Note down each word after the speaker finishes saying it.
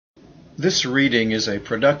This reading is a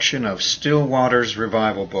production of Still Waters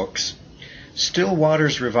Revival Books. Still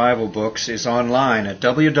Waters Revival Books is online at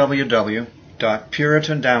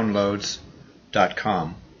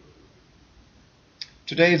www.puritandownloads.com.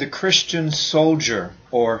 Today, The Christian Soldier,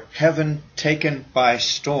 or Heaven Taken by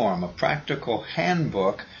Storm, a practical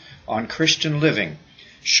handbook on Christian living,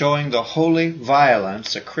 showing the holy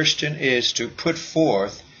violence a Christian is to put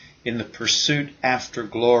forth in the pursuit after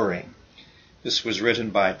glory. This was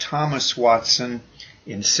written by Thomas Watson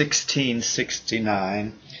in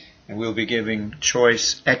 1669, and we'll be giving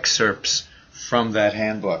choice excerpts from that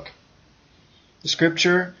handbook. The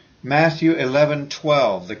scripture, Matthew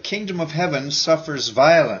 11:12, "The kingdom of heaven suffers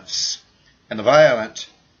violence, and the violent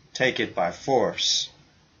take it by force."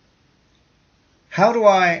 How do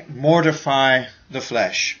I mortify the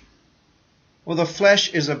flesh? Well, the flesh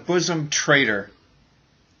is a bosom traitor.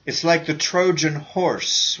 It's like the Trojan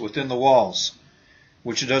horse within the walls,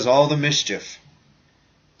 which does all the mischief.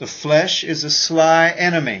 The flesh is a sly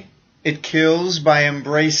enemy. It kills by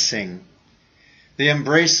embracing. The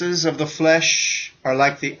embraces of the flesh are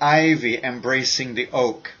like the ivy embracing the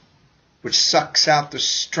oak, which sucks out the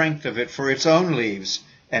strength of it for its own leaves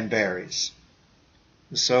and berries.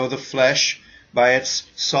 And so the flesh, by its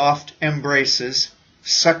soft embraces,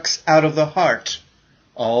 sucks out of the heart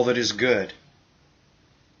all that is good.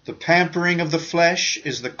 The pampering of the flesh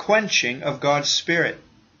is the quenching of God's Spirit.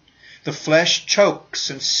 The flesh chokes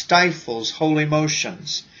and stifles holy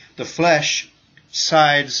motions. The flesh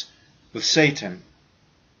sides with Satan.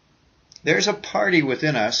 There's a party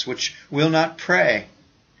within us which will not pray,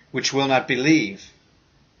 which will not believe.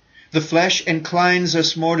 The flesh inclines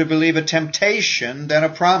us more to believe a temptation than a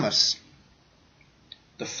promise.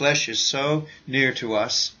 The flesh is so near to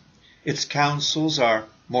us, its counsels are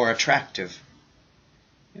more attractive.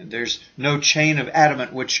 And there's no chain of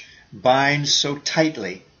adamant which binds so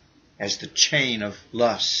tightly as the chain of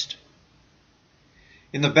lust.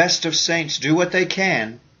 In the best of saints do what they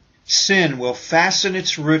can, sin will fasten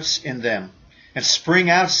its roots in them and spring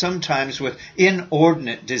out sometimes with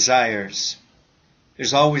inordinate desires.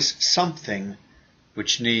 There's always something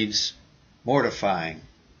which needs mortifying.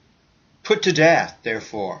 Put to death,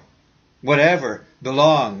 therefore, whatever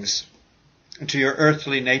belongs to your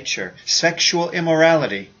earthly nature: sexual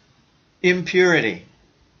immorality, impurity,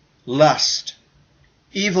 lust,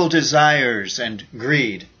 evil desires, and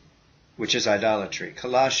greed, which is idolatry.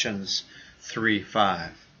 Colossians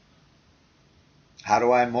 3:5. How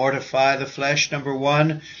do I mortify the flesh? Number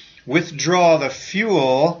one, withdraw the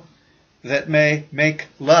fuel that may make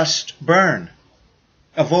lust burn.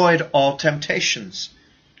 Avoid all temptations.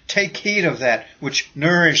 Take heed of that which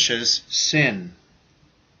nourishes sin.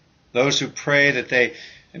 Those who pray that they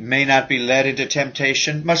may not be led into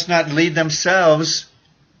temptation must not lead themselves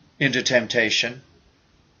into temptation.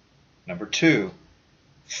 Number two,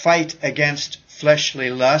 fight against fleshly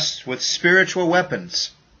lust with spiritual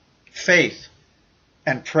weapons, faith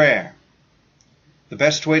and prayer. The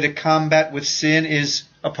best way to combat with sin is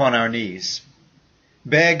upon our knees.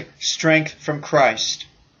 Beg strength from Christ.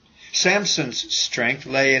 Samson's strength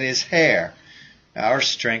lay in his hair. Our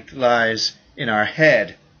strength lies in our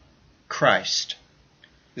head, Christ.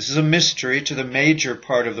 This is a mystery to the major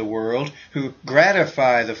part of the world who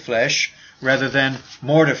gratify the flesh rather than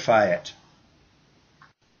mortify it.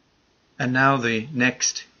 And now the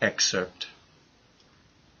next excerpt.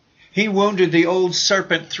 He wounded the old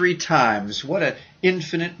serpent 3 times. What an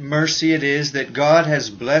infinite mercy it is that God has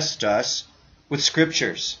blessed us with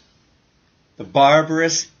scriptures. The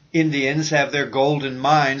barbarous Indians have their golden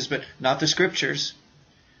mines, but not the scriptures,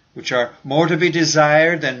 which are more to be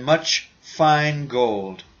desired than much fine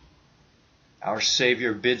gold. Our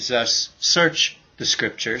Savior bids us search the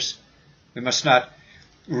scriptures. We must not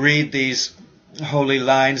read these holy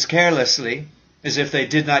lines carelessly, as if they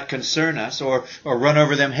did not concern us, or run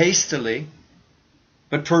over them hastily,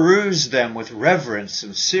 but peruse them with reverence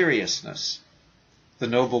and seriousness. The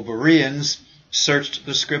noble Bereans searched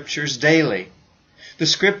the scriptures daily. The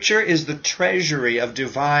scripture is the treasury of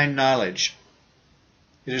divine knowledge.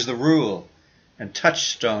 It is the rule and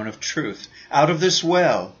touchstone of truth. Out of this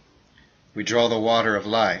well we draw the water of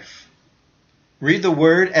life. Read the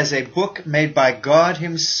Word as a book made by God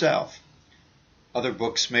Himself. Other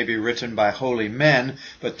books may be written by holy men,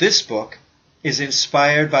 but this book is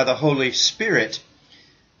inspired by the Holy Spirit.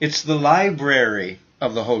 It's the library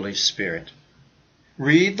of the Holy Spirit.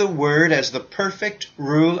 Read the Word as the perfect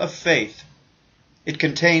rule of faith. It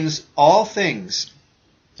contains all things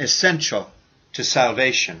essential to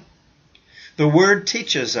salvation. The Word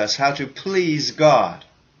teaches us how to please God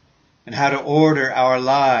and how to order our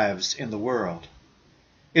lives in the world.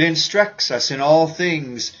 It instructs us in all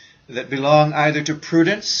things that belong either to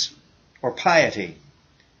prudence or piety,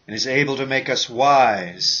 and is able to make us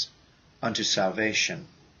wise unto salvation.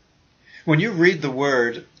 When you read the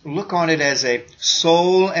Word, look on it as a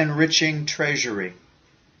soul-enriching treasury.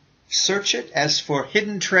 Search it as for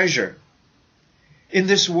hidden treasure. In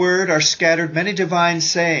this Word are scattered many divine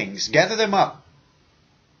sayings. Gather them up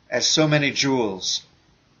as so many jewels.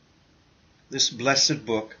 This blessed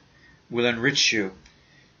book will enrich you.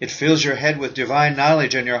 It fills your head with divine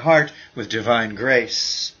knowledge and your heart with divine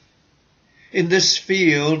grace. In this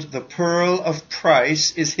field, the pearl of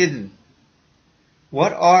price is hidden.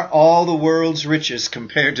 What are all the world's riches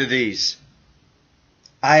compared to these?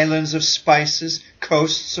 Islands of spices,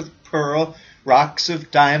 coasts of pearl, rocks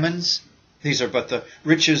of diamonds. These are but the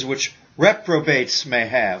riches which reprobates may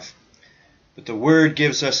have. But the Word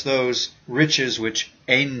gives us those riches which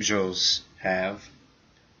angels have.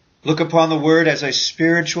 Look upon the Word as a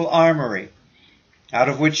spiritual armory, out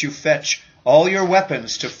of which you fetch all your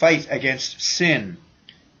weapons to fight against sin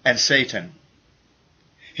and Satan.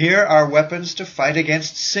 Here are weapons to fight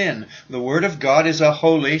against sin. The Word of God is a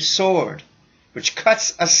holy sword, which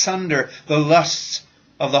cuts asunder the lusts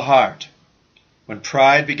of the heart. When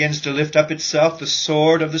pride begins to lift up itself, the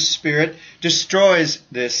sword of the Spirit destroys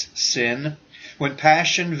this sin. When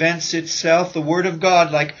passion vents itself, the Word of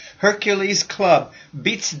God, like Hercules' club,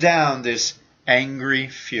 beats down this angry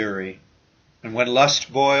fury. And when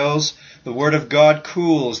lust boils, the Word of God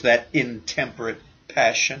cools that intemperate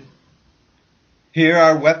passion. Here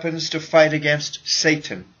are weapons to fight against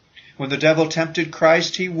Satan. When the devil tempted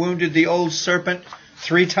Christ, he wounded the old serpent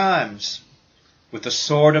 3 times. With the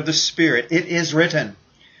sword of the Spirit, it is written,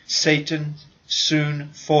 Satan soon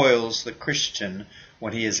foils the Christian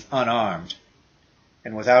when he is unarmed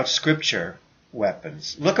and without Scripture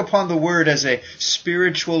weapons. Look upon the Word as a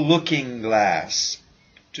spiritual looking glass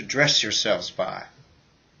to dress yourselves by.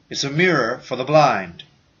 It's a mirror for the blind.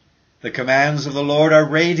 The commands of the Lord are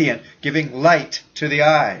radiant, giving light to the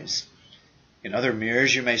eyes. In other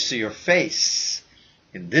mirrors you may see your face.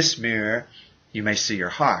 In this mirror you may see your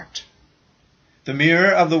heart. The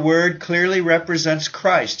mirror of the Word clearly represents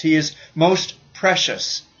Christ. He is most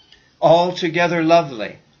precious, altogether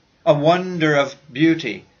lovely, a wonder of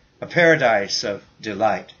beauty, a paradise of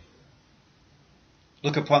delight.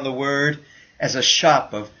 Look upon the Word as a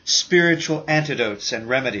shop of spiritual antidotes and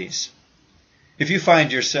remedies. If you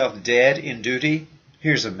find yourself dead in duty,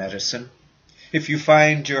 here's a medicine. If you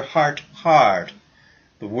find your heart hard,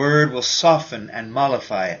 the Word will soften and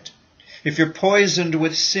mollify it. If you're poisoned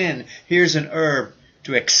with sin, here's an herb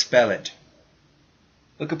to expel it.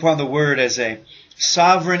 Look upon the Word as a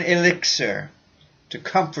sovereign elixir to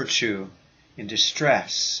comfort you in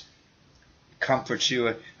distress, comfort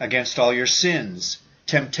you against all your sins,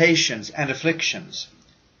 temptations, and afflictions.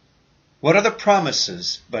 What are the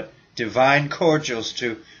promises but divine cordials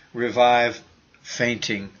to revive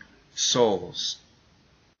fainting souls?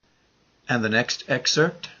 And the next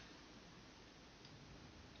excerpt.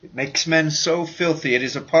 It makes men so filthy. It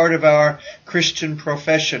is a part of our Christian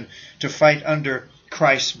profession to fight under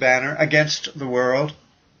Christ's banner against the world.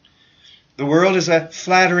 The world is a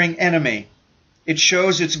flattering enemy. It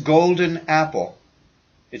shows its golden apple.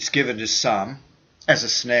 It's given to some as a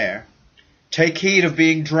snare. Take heed of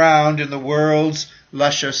being drowned in the world's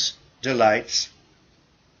luscious delights.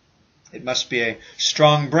 It must be a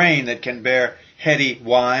strong brain that can bear heady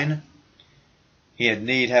wine. He had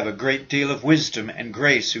need have a great deal of wisdom and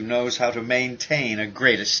grace who knows how to maintain a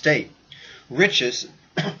great estate. Riches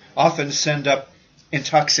often send up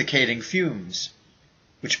intoxicating fumes,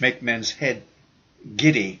 which make men's head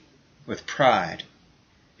giddy with pride.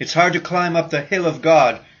 It's hard to climb up the hill of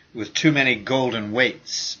God with too many golden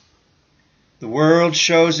weights. The world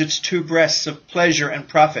shows its 2 breasts of pleasure and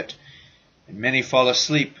profit, and many fall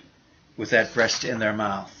asleep with that breast in their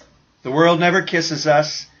mouth. The world never kisses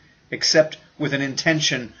us except with an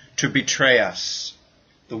intention to betray us.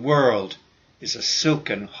 The world is a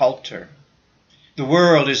silken halter. The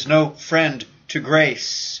world is no friend to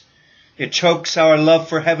grace. It chokes our love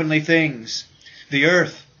for heavenly things. The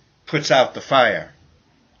earth puts out the fire.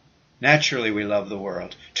 Naturally we love the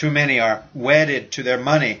world. Too many are wedded to their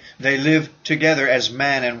money. They live together as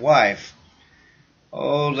man and wife.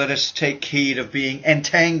 Oh, let us take heed of being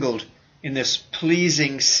entangled in this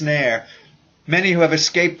pleasing snare. Many who have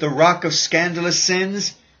escaped the rock of scandalous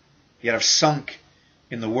sins, yet have sunk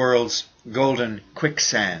in the world's golden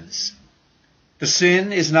quicksands. The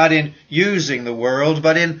sin is not in using the world,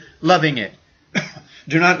 but in loving it.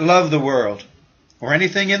 Do not love the world or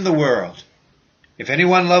anything in the world. If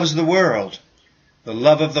anyone loves the world, the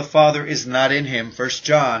love of the Father is not in him. 1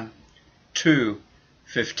 John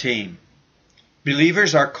 2:15.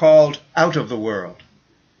 Believers are called out of the world.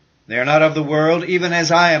 They are not of the world, even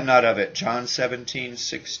as I am not of it. John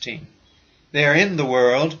 17:16. They are in the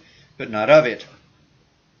world, but not of it.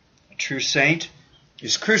 A true saint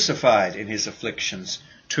is crucified in his afflictions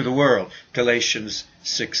to the world. Galatians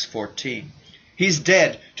 6:14. He's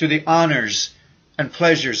dead to the honors and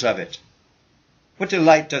pleasures of it. What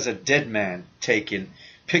delight does a dead man take in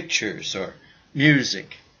pictures or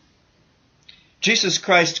music? Jesus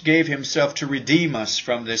Christ gave himself to redeem us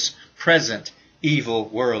from this present evil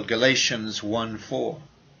world. Galatians 1:4.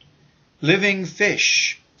 Living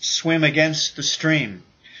fish swim against the stream.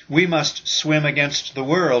 We must swim against the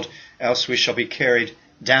world, else we shall be carried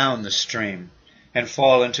down the stream and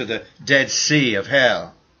fall into the Dead Sea of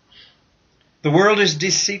hell. The world is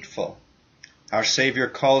deceitful. Our Savior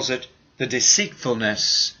calls it the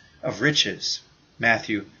deceitfulness of riches.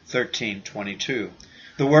 Matthew 13:22.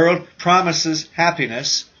 The world promises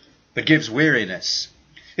happiness, but gives weariness.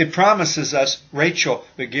 It promises us Rachel,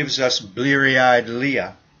 but gives us bleary-eyed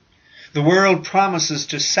Leah. The world promises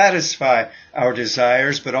to satisfy our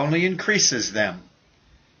desires, but only increases them.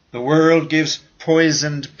 The world gives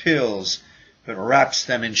poisoned pills, but wraps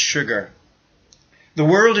them in sugar. The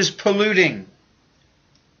world is polluting.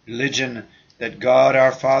 Religion that God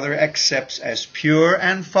our Father accepts as pure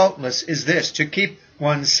and faultless is this: to keep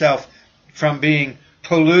oneself from being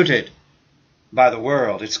polluted by the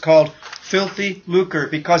world. It's called filthy lucre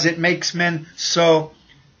because it makes men so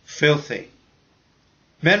filthy.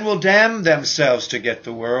 Men will damn themselves to get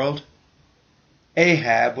the world.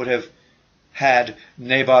 Ahab would have had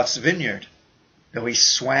Naboth's vineyard, though he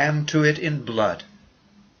swam to it in blood.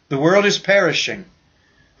 The world is perishing.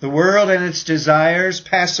 The world and its desires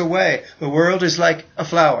pass away. The world is like a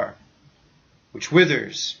flower, which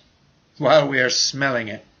withers while we are smelling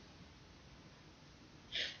it.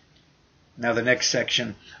 Now the next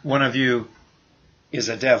section, one of you is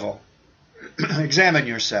a devil. Examine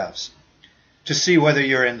yourselves to see whether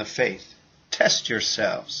you're in the faith. Test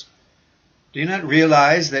yourselves. Do you not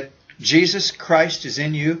realize that Jesus Christ is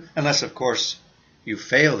in you? Unless, of course, you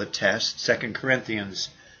fail the test. 2 Corinthians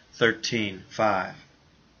 13:5.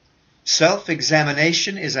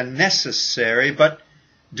 Self-examination is a necessary but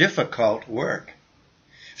difficult work.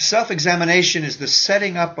 Self-examination is the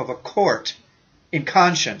setting up of a court in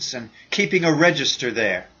conscience and keeping a register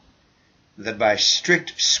there, that by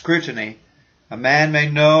strict scrutiny a man may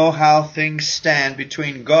know how things stand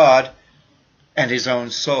between God and his own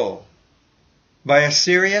soul. By a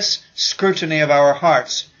serious scrutiny of our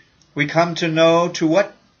hearts, we come to know to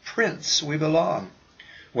what prince we belong,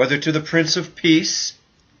 whether to the Prince of Peace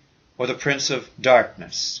or the Prince of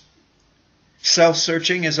Darkness.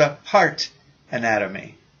 Self-searching is a heart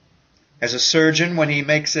anatomy. As a surgeon, when he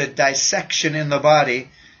makes a dissection in the body,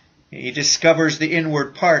 he discovers the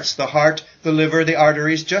inward parts, the heart, the liver, the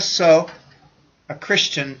arteries. Just so, a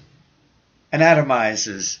Christian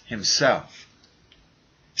anatomizes himself.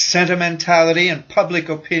 Sentimentality and public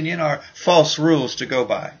opinion are false rules to go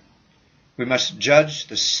by. We must judge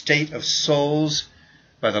the state of souls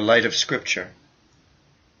by the light of Scripture.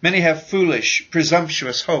 Many have foolish,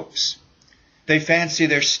 presumptuous hopes. They fancy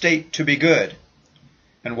their state to be good,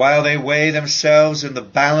 and while they weigh themselves in the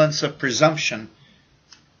balance of presumption,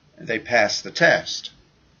 they pass the test.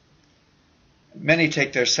 Many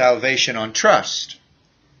take their salvation on trust.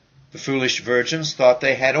 The foolish virgins thought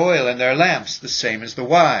they had oil in their lamps, the same as the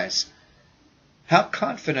wise. How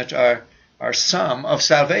confident are some of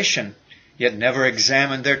salvation, yet never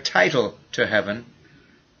examine their title to heaven.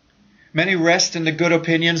 Many rest in the good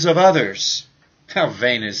opinions of others. How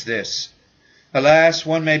vain is this! Alas,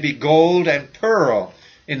 one may be gold and pearl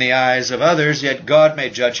in the eyes of others, yet God may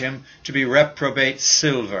judge him to be reprobate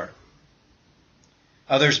silver.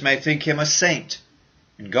 Others may think him a saint,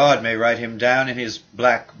 and God may write him down in his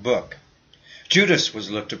black book. Judas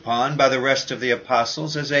was looked upon by the rest of the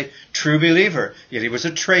apostles as a true believer, yet he was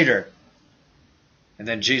a traitor. And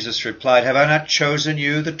then Jesus replied, "Have I not chosen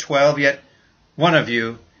you, the 12, yet one of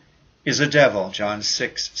you is a devil." John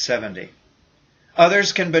 6:70.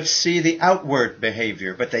 Others can but see the outward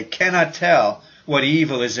behavior, but they cannot tell what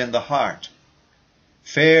evil is in the heart.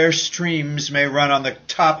 Fair streams may run on the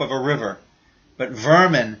top of a river, but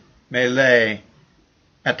vermin may lay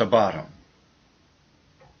at the bottom.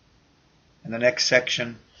 In the next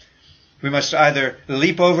section, we must either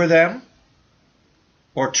leap over them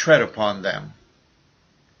or tread upon them.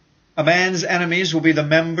 A man's enemies will be the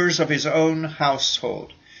members of his own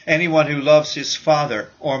household. Anyone who loves his father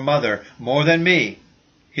or mother more than me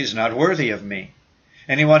is not worthy of me.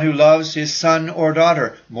 Anyone who loves his son or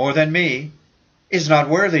daughter more than me is not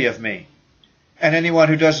worthy of me. And anyone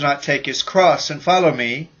who does not take his cross and follow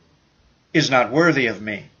me is not worthy of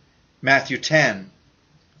me. Matthew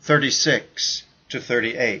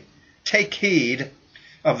 10:36-38. Take heed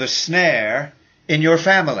of the snare in your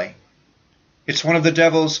family. It's one of the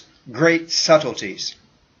devil's great subtleties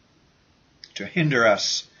to hinder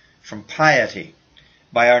us from piety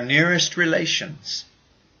by our nearest relations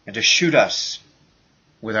and to shoot us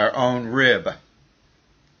with our own rib.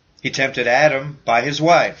 He tempted Adam by his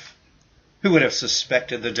wife. Who would have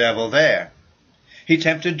suspected the devil there? He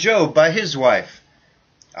tempted Job by his wife.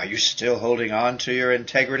 Are you still holding on to your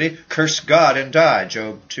integrity? Curse God and die.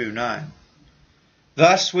 Job 2:9.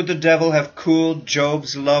 Thus would the devil have cooled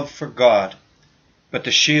Job's love for God, but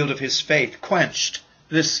the shield of his faith quenched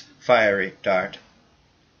this fiery dart.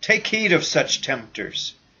 Take heed of such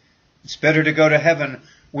tempters. It's better to go to heaven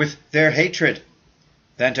with their hatred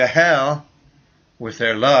than to hell with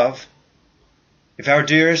their love. If our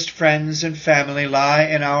dearest friends and family lie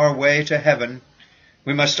in our way to heaven,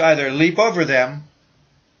 we must either leap over them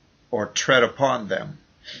or tread upon them.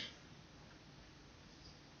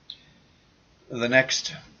 The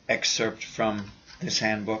next excerpt from this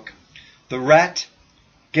handbook. The rat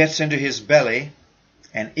gets into his belly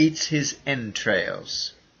and eats his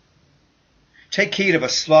entrails. Take heed of a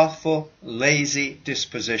slothful, lazy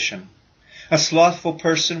disposition. A slothful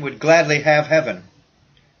person would gladly have heaven,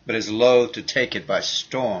 but is loath to take it by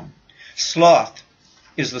storm. Sloth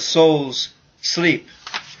is the soul's sleep.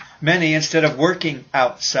 Many, instead of working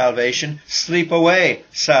out salvation, sleep away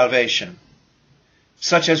salvation.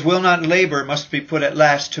 Such as will not labor must be put at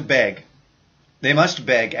last to beg. They must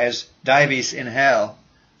beg as Dives in hell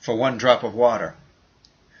for one drop of water.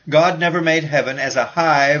 God never made heaven as a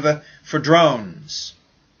hive for drones.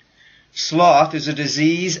 Sloth is a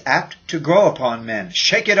disease apt to grow upon men.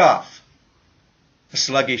 Shake it off. A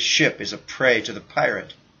sluggish ship is a prey to the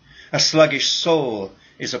pirate. A sluggish soul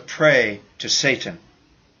is a prey to Satan.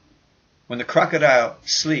 When the crocodile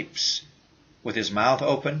sleeps with his mouth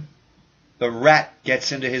open, the rat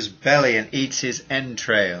gets into his belly and eats his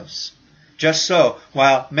entrails. Just so,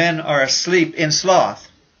 while men are asleep in sloth,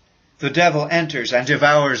 the devil enters and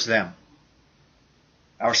devours them.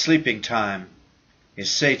 Our sleeping time is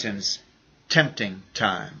Satan's tempting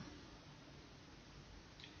time.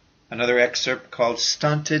 Another excerpt called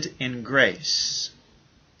Stunted in Grace.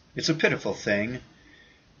 It's a pitiful thing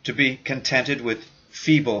to be contented with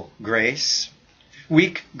feeble grace.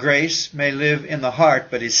 Weak grace may live in the heart,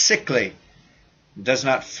 but is sickly, does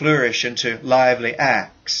not flourish into lively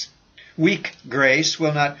acts. Weak grace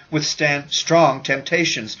will not withstand strong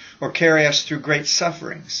temptations or carry us through great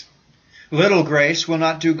sufferings. Little grace will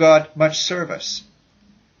not do God much service.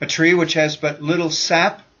 A tree which has but little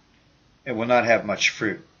sap, it will not have much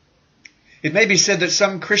fruit. It may be said that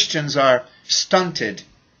some Christians are stunted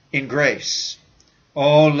in grace.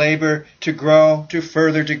 Oh, labor to grow to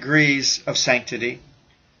further degrees of sanctity.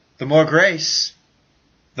 The more grace,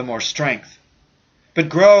 the more strength. But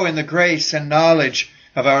grow in the grace and knowledge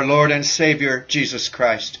of our Lord and Savior, Jesus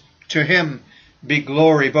Christ. To him be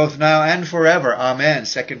glory both now and forever. Amen.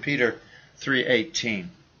 2 Peter 3:18.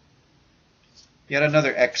 Yet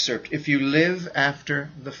another excerpt. If you live after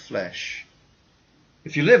the flesh.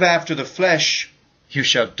 If you live after the flesh, you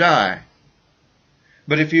shall die.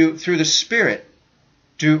 But if you, through the Spirit,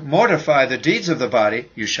 do mortify the deeds of the body,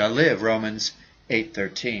 you shall live. Romans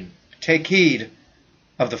 8:13. Take heed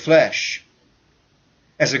of the flesh,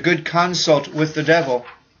 as a good consult with the devil,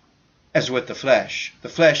 as with the flesh. The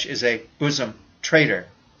flesh is a bosom traitor,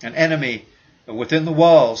 an enemy within the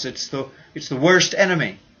walls. It's the worst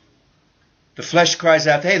enemy. The flesh cries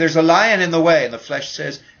out, hey, there's a lion in the way. And the flesh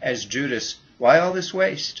says, as Judas, why all this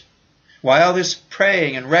waste? Why all this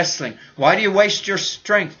praying and wrestling? Why do you waste your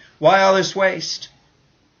strength? Why all this waste?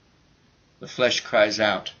 The flesh cries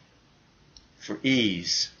out for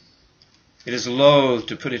ease. It is loath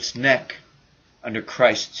to put its neck under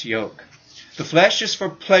Christ's yoke. The flesh is for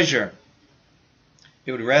pleasure.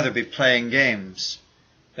 It would rather be playing games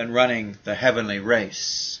than running the heavenly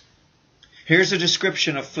race. Here's a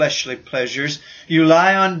description of fleshly pleasures. You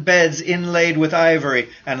lie on beds inlaid with ivory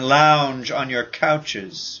and lounge on your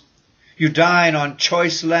couches. You dine on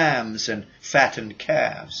choice lambs and fattened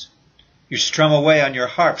calves. You strum away on your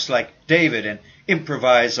harps like David and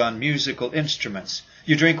improvise on musical instruments.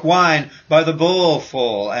 You drink wine by the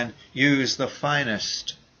bowlful and use the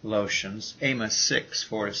finest lotions. Amos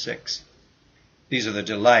 6:4-6. These are the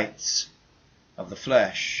delights of the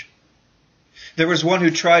flesh. There was one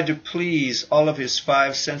who tried to please all of his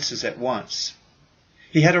five senses at once.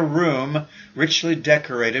 He had a room richly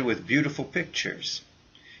decorated with beautiful pictures.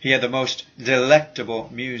 He had the most delectable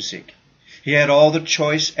music. He had all the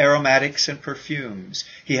choice aromatics and perfumes.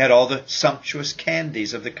 He had all the sumptuous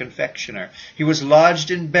candies of the confectioner. He was lodged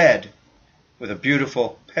in bed with a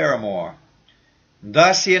beautiful paramour.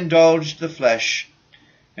 Thus he indulged the flesh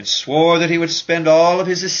and swore that he would spend all of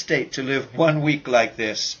his estate to live 1 week like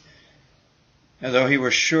this, though he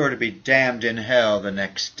were sure to be damned in hell the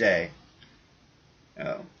next day.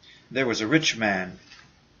 There was a rich man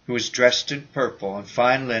who was dressed in purple and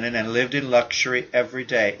fine linen and lived in luxury every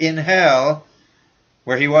day. In hell,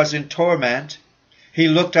 where he was in torment, he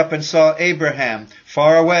looked up and saw Abraham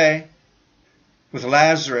far away with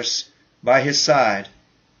Lazarus by his side.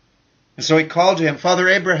 And so he called to him, "Father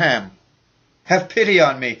Abraham, have pity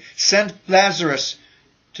on me. Send Lazarus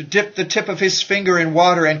to dip the tip of his finger in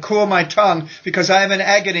water and cool my tongue, because I am in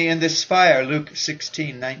agony in this fire." Luke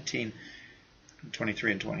 16:19,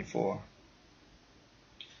 23 and 24.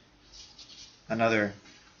 Another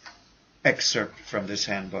excerpt from this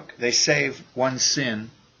handbook. They save one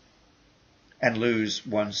sin and lose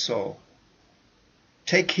one soul.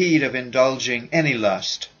 Take heed of indulging any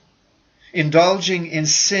lust. Indulging in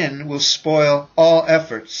sin will spoil all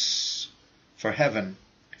efforts for heaven.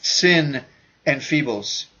 Sin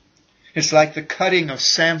enfeebles. It's like the cutting of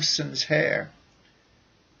Samson's hair.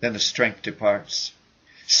 Then the strength departs.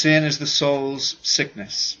 Sin is the soul's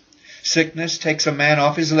sickness. Sickness takes a man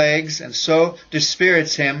off his legs and so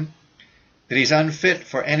dispirits him that he's unfit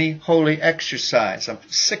for any holy exercise. A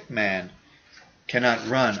sick man cannot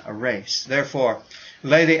run a race. Therefore,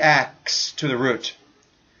 lay the axe to the root.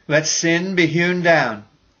 Let sin be hewn down.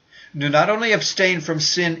 Do not only abstain from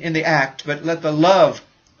sin in the act, but let the love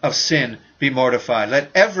of sin be mortified. Let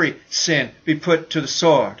every sin be put to the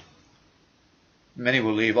sword. Many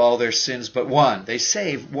will leave all their sins but one. They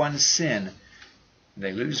save one sin.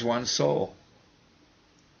 They lose one soul.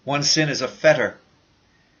 One sin is a fetter.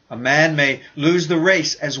 A man may lose the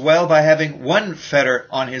race as well by having one fetter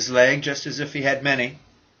on his leg, just as if he had many.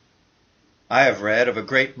 I have read of a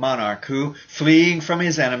great monarch who, fleeing from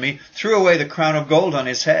his enemy, threw away the crown of gold on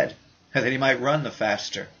his head, that he might run the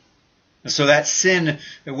faster. And so that sin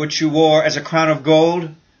which you wore as a crown of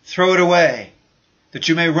gold, throw it away, that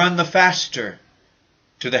you may run the faster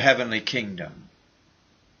to the heavenly kingdom.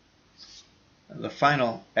 The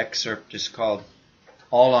final excerpt is called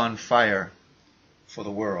All on Fire for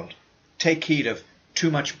the World. Take heed of too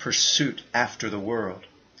much pursuit after the world.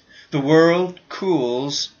 The world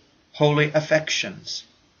cools holy affections.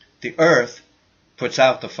 The earth puts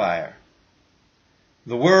out the fire.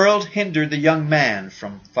 The world hindered the young man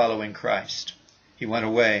from following Christ. He went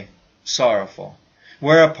away sorrowful.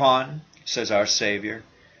 Whereupon, says our Savior,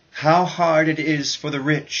 how hard it is for the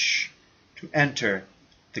rich to enter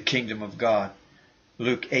the kingdom of God.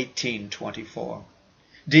 Luke 18:24.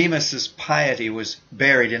 Demas's piety was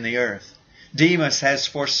buried in the earth. Demas has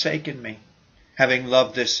forsaken me, having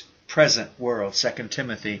loved this present world. 2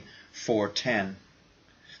 Timothy 4:10.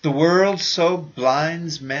 The world so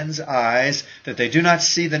blinds men's eyes that they do not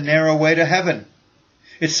see the narrow way to heaven.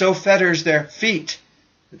 It so fetters their feet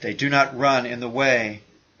that they do not run in the way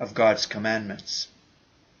of God's commandments.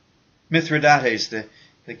 Mithridates, the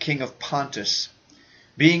king of Pontus,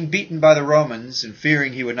 being beaten by the Romans and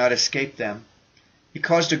fearing he would not escape them, he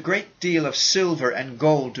caused a great deal of silver and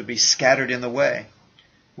gold to be scattered in the way,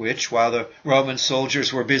 which, while the Roman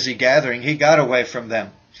soldiers were busy gathering, he got away from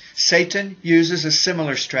them. Satan uses a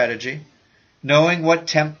similar strategy. Knowing what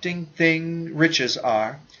tempting thing riches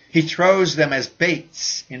are, he throws them as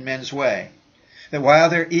baits in men's way, that while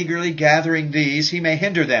they're eagerly gathering these, he may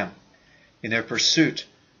hinder them in their pursuit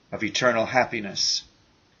of eternal happiness.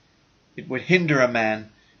 It would hinder a man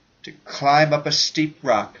to climb up a steep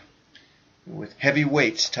rock with heavy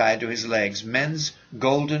weights tied to his legs. Men's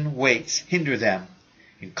golden weights hinder them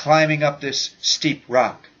in climbing up this steep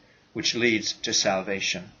rock which leads to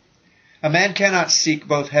salvation. A man cannot seek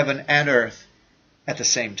both heaven and earth at the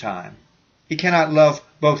same time. He cannot love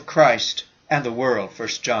both Christ and the world,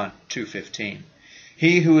 1 John 2:15.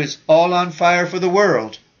 He who is all on fire for the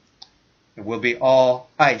world will be all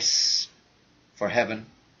ice for heaven.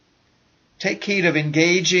 Take heed of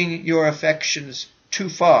engaging your affections too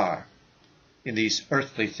far in these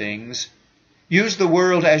earthly things. Use the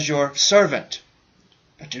world as your servant,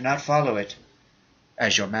 but do not follow it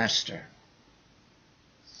as your master.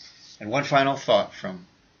 And one final thought from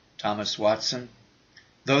Thomas Watson.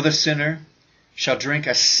 Though the sinner shall drink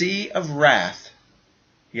a sea of wrath,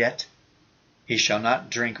 yet he shall not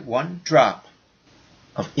drink one drop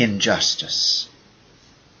of injustice.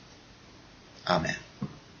 Amen.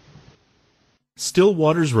 Still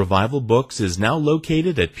Waters Revival Books is now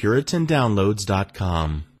located at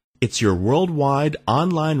PuritanDownloads.com. It's your worldwide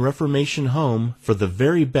online Reformation home for the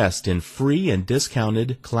very best in free and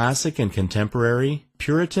discounted classic and contemporary,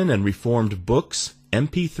 Puritan and Reformed books,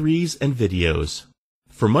 MP3s, and videos.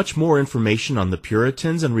 For much more information on the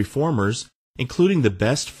Puritans and Reformers, including the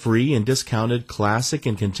best free and discounted classic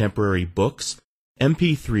and contemporary books,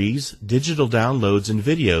 MP3s, digital downloads, and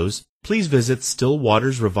videos, please visit Still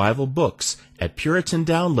Waters Revival Books at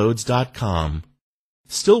puritandownloads.com.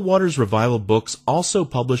 Still Waters Revival Books also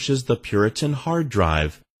publishes the Puritan Hard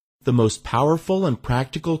Drive, the most powerful and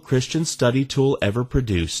practical Christian study tool ever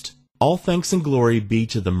produced. All thanks and glory be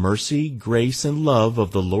to the mercy, grace, and love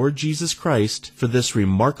of the Lord Jesus Christ for this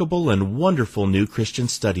remarkable and wonderful new Christian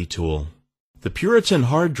study tool. The Puritan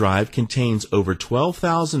Hard Drive contains over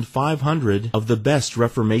 12,500 of the best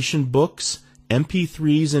Reformation books,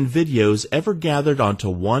 MP3s, and videos ever gathered onto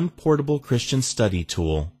one portable Christian study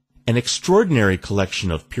tool. An extraordinary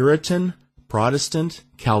collection of Puritan, Protestant,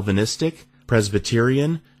 Calvinistic,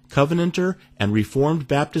 Presbyterian, Covenanter, and Reformed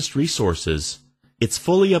Baptist resources. It's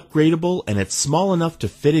fully upgradable and it's small enough to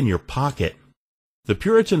fit in your pocket. The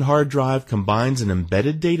Puritan Hard Drive combines an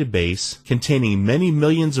embedded database containing many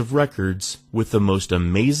millions of records with the most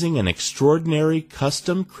amazing and extraordinary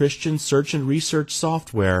custom Christian search and research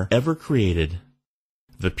software ever created.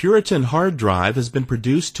 The Puritan Hard Drive has been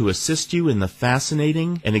produced to assist you in the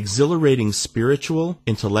fascinating and exhilarating spiritual,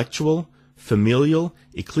 intellectual, familial,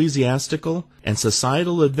 ecclesiastical, and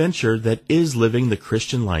societal adventure that is living the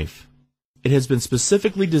Christian life. It has been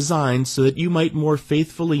specifically designed so that you might more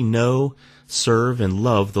faithfully know, serve, and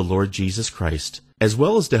love the Lord Jesus Christ, as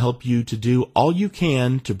well as to help you to do all you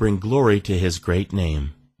can to bring glory to His great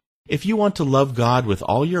name. If you want to love God with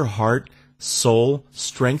all your heart, soul,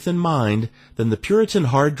 strength, and mind, then the Puritan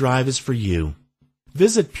Hard Drive is for you.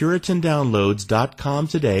 Visit puritandownloads.com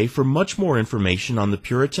today for much more information on the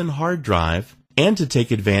Puritan Hard Drive and to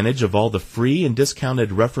take advantage of all the free and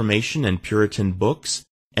discounted Reformation and Puritan books,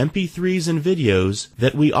 MP3s, and videos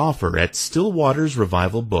that we offer at Still Waters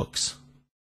Revival Books.